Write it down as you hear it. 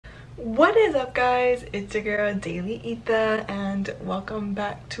What is up, guys? It's your girl Daily Etha and welcome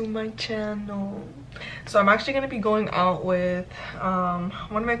back to my channel. So I'm actually gonna be going out with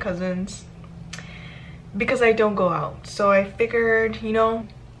one of my cousins because I don't go out, so I figured, you know,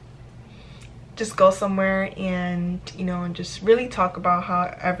 just go somewhere and, you know, just really talk about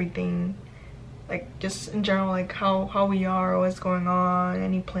how everything, like just in general, like how we are, what's going on,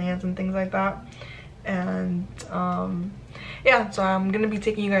 any plans and things like that. And yeah, so I'm gonna be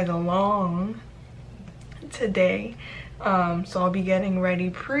taking you guys along today. So I'll be getting ready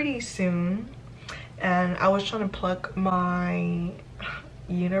pretty soon, and I was trying to pluck my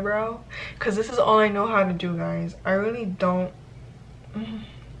unibrow because this is all I know how to do, guys. I really don't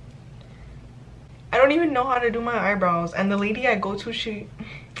even know how to do my eyebrows, and the lady I go to, she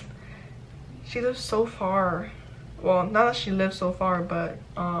lives so far. Well, not that she lives so far, but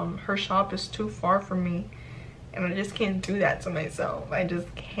her shop is too far from me, and I just can't do that to myself. I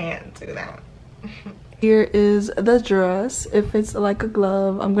just can't do that. Here is the dress. It fits like a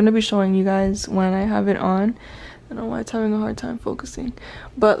glove. I'm gonna be showing you guys when I have it on. I don't know why it's having a hard time focusing,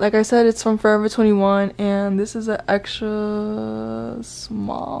 but like I said, it's from Forever 21, and this is an extra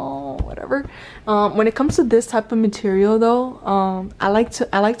small, whatever. When it comes to this type of material though, I like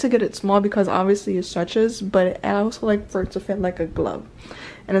to get it small because obviously it stretches, but I also like for it to fit like a glove.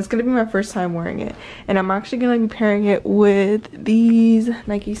 And it's gonna be my first time wearing it, and I'm actually gonna be pairing it with these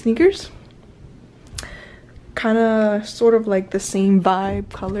Nike sneakers. Kind of sort of like the same vibe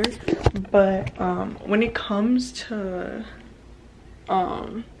color, but when it comes to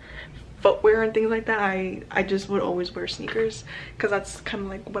footwear and things like that, I just would always wear sneakers because that's kind of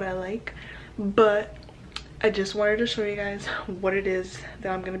like what I like. But I just wanted to show you guys what it is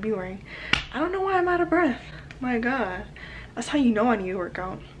that I'm gonna be wearing. I don't know why I'm out of breath. My god, that's how you know I need to work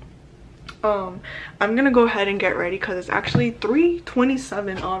out. I'm gonna go ahead and get ready because it's actually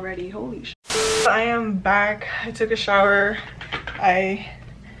 3:27 already. Holy shit. I am back. I took a shower. I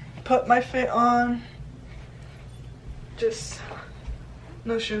put my fit on. Just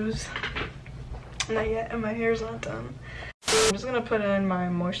no shoes. Not yet, and my hair's not done. I'm just gonna put in my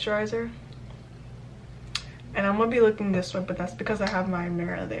moisturizer. And I'm gonna be looking this way, but that's because I have my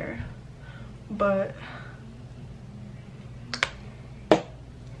mirror there. But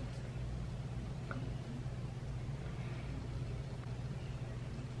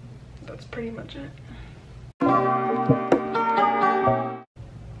that's pretty much it.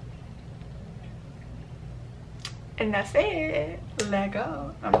 And that's it. Let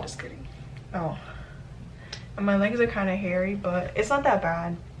go. I'm just kidding. Oh, and my legs are kind of hairy, but it's not that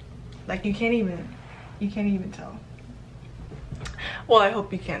bad. Like you can't even tell. Well, I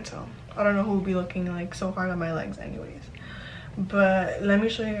hope you can't tell. I don't know who will be looking like so hard at my legs anyways. But let me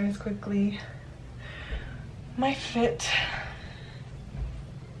show you guys quickly my fit.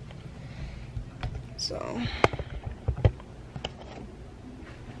 So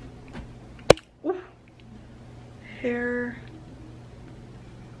hair,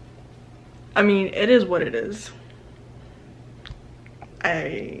 I mean, it is what it is.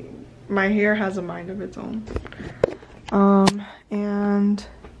 My hair has a mind of its own. And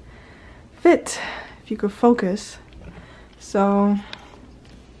fit, if you could focus. So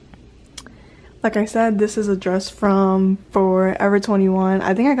like I said, this is a dress from Forever 21.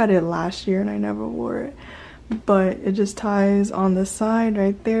 I think I got it last year and I never wore it, but it just ties on the side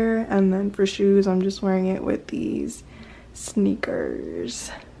right there. And then for shoes, I'm just wearing it with these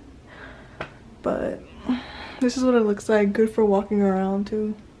sneakers. But this is what it looks like. Good for walking around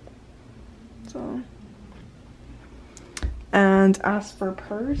too. So, and as for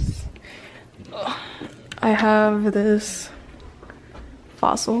purse, I have this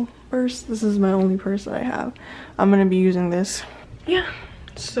Fossil purse. This is my only purse that I have. I'm gonna be using this. Yeah,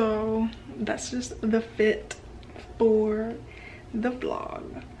 so that's just the fit for the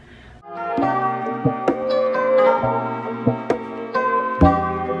vlog.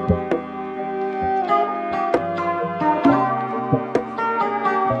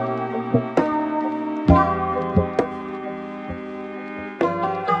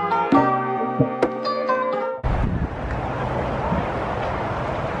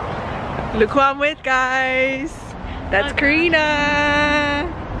 Look who I'm with, guys. That's Karina.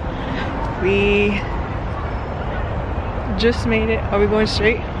 We just made it. Are we going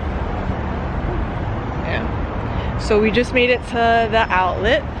straight? Yeah. So we just made it to the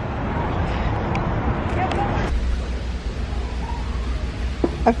outlet.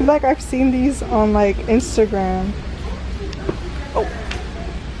 I feel like I've seen these on like Instagram. Oh.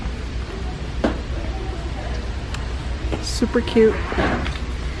 Super cute.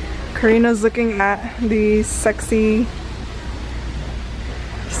 Karina's looking at these sexy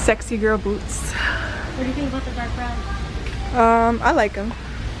Sexy girl boots. What do you think about the dark brown? I like them.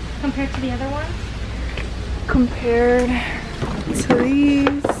 Compared to the other ones? Compared to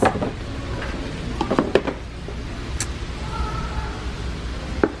these.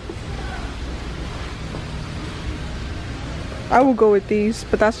 I will go with these,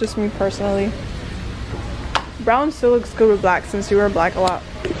 but that's just me personally. Brown still looks good with black since you wear black a lot.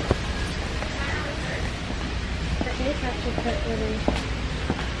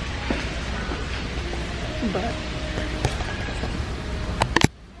 But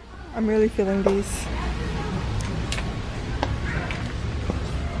I'm really feeling these.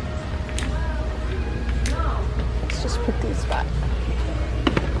 Let's just put these back.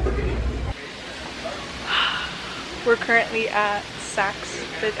 We're currently at Saks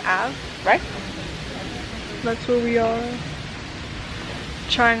Fifth Ave, right? That's where we are.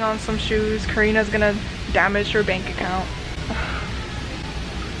 Trying on some shoes. Karina's gonna damage her bank account.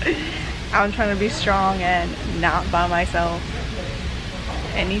 I'm trying to be strong and not buy myself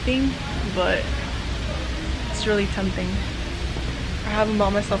anything, but it's really tempting. I haven't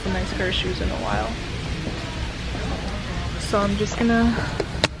bought myself a nice pair of shoes in a while. So I'm just gonna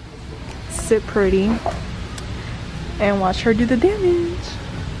sit pretty and watch her do the damage.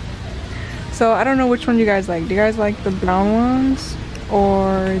 So I don't know which one you guys like. Do you guys like the brown ones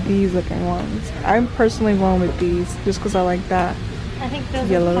or these looking ones? I'm personally going with these just because I like that I think those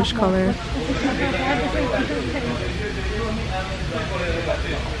yellowish color. Look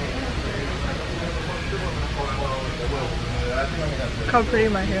how pretty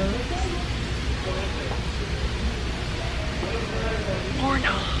my hair looks. Or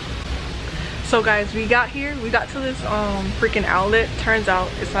no. So guys, we got here. We got to this freaking outlet. Turns out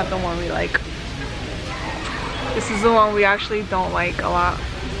it's not the one we like. This is the one we actually don't like a lot.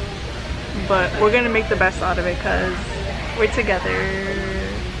 But we're gonna make the best out of it because we're together.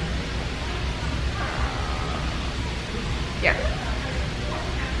 Yeah.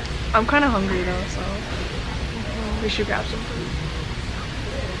 I'm kind of hungry though, so we should grab some food.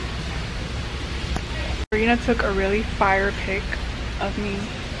 Karina took a really fire pic of me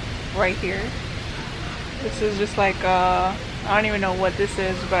right here. This is just like I don't even know what this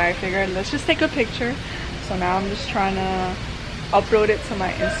is, but I figured let's just take a picture. So now I'm just trying to upload it to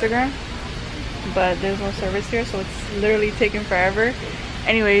my Instagram, but there's no service here, so it's literally taking forever.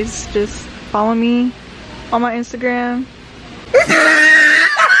 Anyways, just follow me on my Instagram.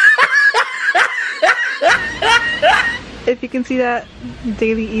 If you can see that,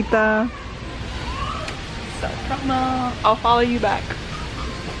 Daily Ita. So promo. I'll follow you back.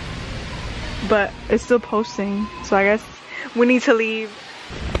 But it's still posting, so I guess we need to leave.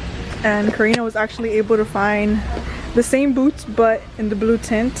 And Karina was actually able to find the same boots but in the blue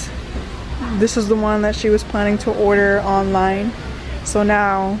tint. This is the one that she was planning to order online. So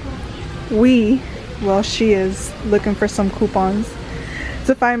now she is looking for some coupons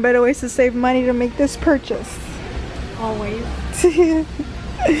to find better ways to save money to make this purchase. Always.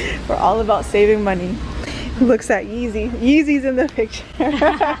 We're all about saving money. Looks at Yeezy. Yeezy's in the picture. And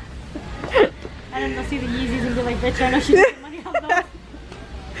then they'll see the Yeezys and be like, bitch, I know she's making money on those.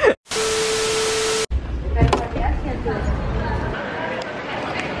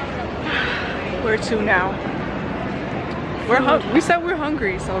 Where to now? We said we're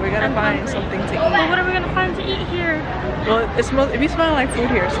hungry, so we gotta find something to eat. But what are we gonna find to eat here? Well, it be smelling like food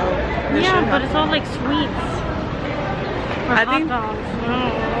here, so yeah, but it's all like sweets. Or hot dogs.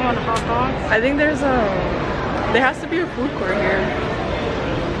 I want hot dogs. I think there has to be a food court here.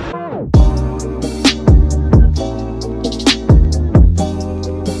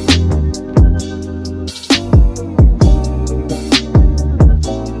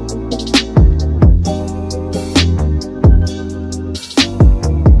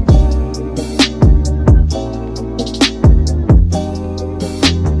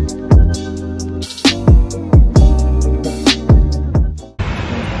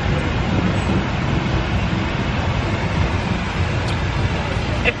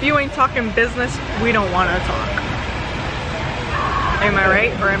 If you ain't talking business, we don't want to talk. Am I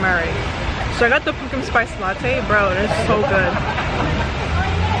right or am I right? So I got the pumpkin spice latte. Bro, it's so good.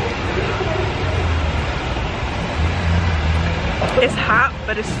 It's hot,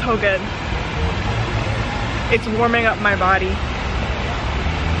 but it's so good. It's warming up my body.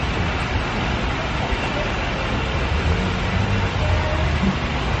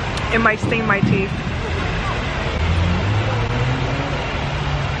 It might stain my teeth.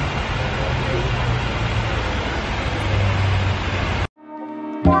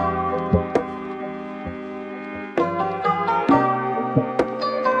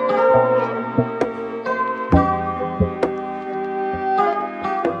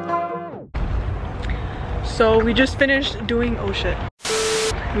 So we just finished doing, oh shit.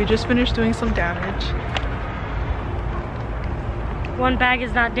 We just finished doing some damage. One bag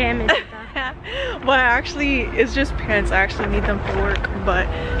is not damaged. Well, actually, it's just pants. I actually need them for work. But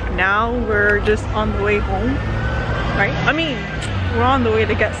now we're just on the way home, right? I mean, we're on the way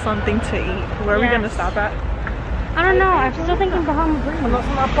to get something to eat. Where are we gonna stop at? I don't know. I'm still thinking Bahama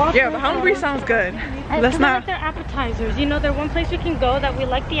Breeze. Yeah, Bahama Breeze sounds good. Let's not. not. Like their appetizers. You know, they're one place we can go that we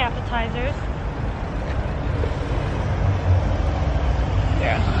like the appetizers.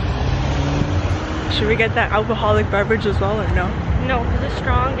 Yeah. Should we get that alcoholic beverage as well, or no? No, because it's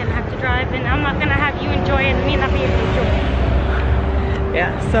strong and I have to drive, and I'm not gonna have you enjoy it and me not be able to enjoy it.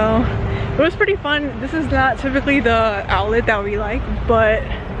 Yeah, so it was pretty fun. This is not typically the outlet that we like, but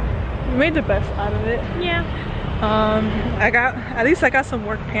we made the best out of it. Yeah. At least I got some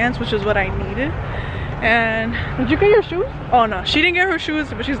work pants, which is what I needed. And did you get your shoes? Oh no, she didn't get her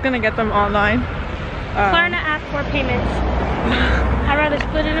shoes, but she's gonna get them online. Klarna asked 4 payments. I'd rather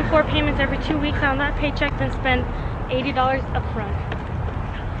split it in 4 payments every 2 weeks on that paycheck than spend $80 up front,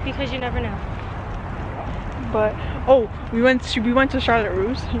 because you never know. But oh, we went to Charlotte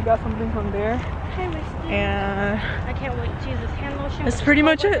Russe. You got something from there. Hi, Misty. And I can't wait. Jesus, hand lotion. that's pretty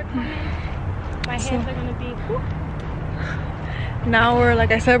much it. My hands are gonna be. Whew. Now we're,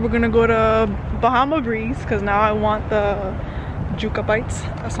 like I said, we're gonna go to Bahama Breeze because now I want the Juca bites.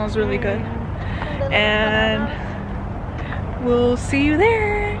 That sounds really good. And we'll see you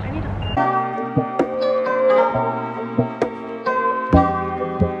there.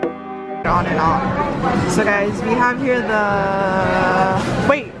 On and on. So guys, we have here the,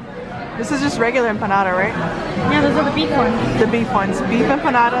 wait, this is just regular empanada, right? Yeah, those are the beef ones. The beef ones. Beef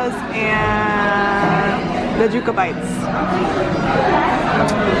empanadas and the Juca bites.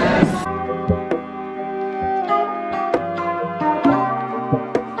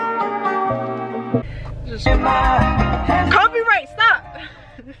 Just copyright, stop!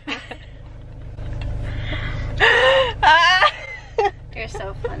 You're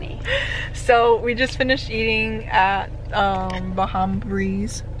so funny. So we just finished eating at Bahama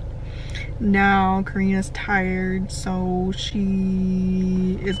Breeze. Now Karina's tired, so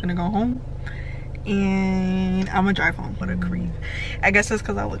she is gonna go home and I'm gonna drive home. What a creep. I guess it's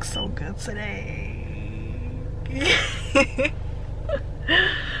because I look so good today.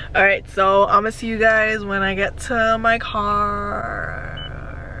 Alright, so I'm gonna see you guys when I get to my car.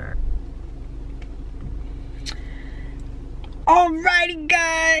 Alrighty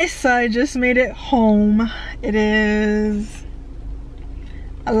guys, so I just made it home. It is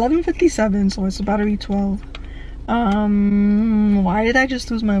 11:57, so it's about to be 12. Why did I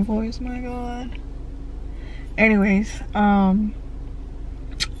just lose my voice? My god. Anyways, I'm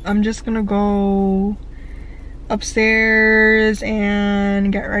just gonna go upstairs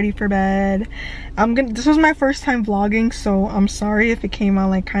and get ready for bed. This was my first time vlogging, so I'm sorry if it came out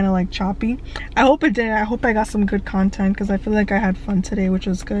like kind of like choppy. I hope it did. I hope I got some good content because I feel like I had fun today, which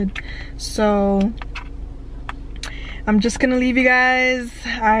was good. So I'm just gonna leave you guys.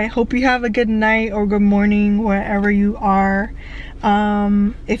 I hope you have a good night or good morning wherever you are.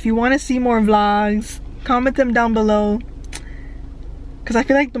 If you want to see more vlogs, comment them down below, because I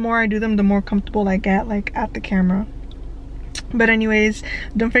feel like the more I do them, the more comfortable I get like at the camera. But anyways,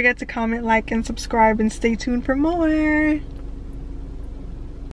 don't forget to comment, like, and subscribe, and stay tuned for more.